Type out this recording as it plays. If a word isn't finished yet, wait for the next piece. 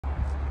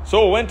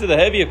So I went to the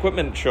heavy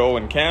equipment show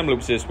in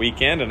Kamloops this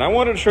weekend, and I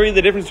wanted to show you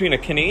the difference between a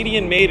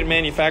Canadian-made and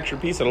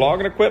manufactured piece of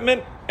logging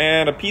equipment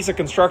and a piece of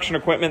construction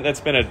equipment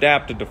that's been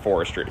adapted to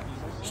forestry.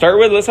 Start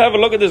with, let's have a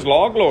look at this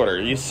log loader.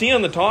 You see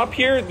on the top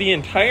here, the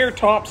entire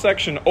top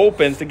section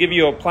opens to give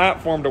you a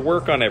platform to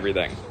work on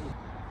everything,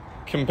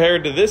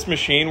 compared to this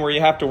machine where you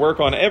have to work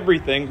on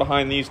everything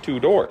behind these two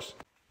doors.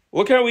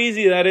 Look how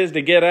easy that is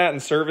to get at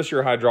and service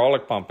your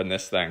hydraulic pump in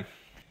this thing.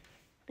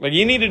 Like,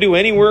 you need to do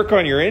any work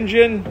on your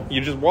engine,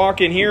 you just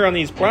walk in here on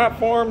these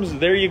platforms,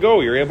 there you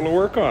go, you're able to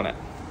work on it.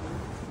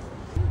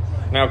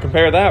 Now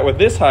compare that with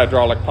this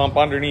hydraulic pump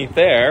underneath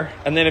there,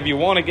 and then if you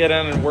want to get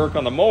in and work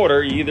on the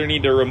motor, you either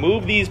need to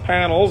remove these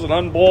panels and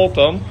unbolt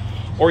them,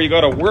 or you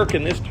got to work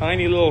in this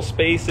tiny little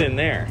space in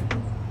there.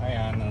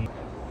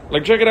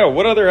 Like, check it out,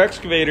 what other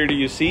excavator do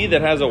you see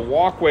that has a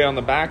walkway on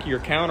the back of your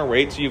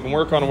counterweight so you can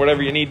work on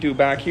whatever you need to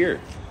back here?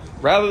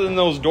 Rather than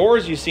those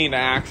doors you seem to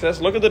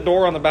access, look at the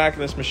door on the back of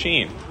this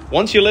machine.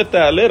 Once you lift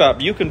that lid up,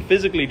 you can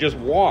physically just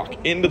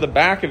walk into the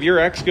back of your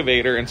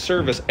excavator and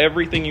service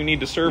everything you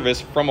need to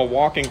service from a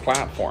walking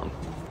platform.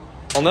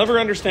 I'll never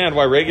understand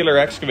why regular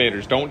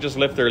excavators don't just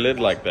lift their lid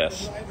like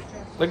this.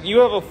 Like, you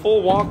have a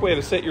full walkway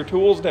to set your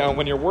tools down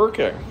when you're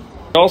working.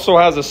 It also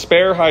has a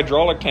spare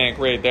hydraulic tank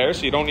right there,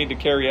 so you don't need to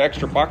carry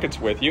extra buckets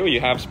with you. You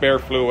have spare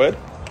fluid.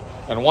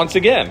 And once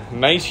again,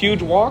 nice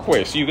huge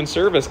walkway so you can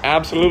service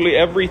absolutely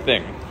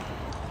everything.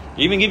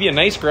 Even give you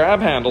nice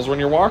grab handles when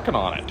you're walking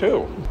on it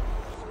too.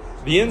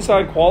 The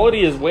inside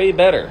quality is way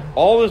better.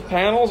 All these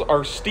panels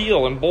are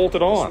steel and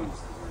bolted on.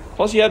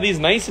 Plus you have these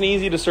nice and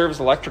easy to service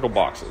electrical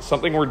boxes,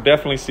 something we're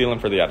definitely stealing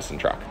for the Edison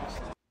truck.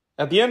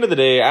 At the end of the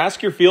day,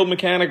 ask your field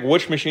mechanic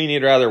which machine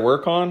you'd rather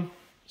work on.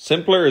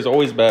 Simpler is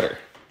always better.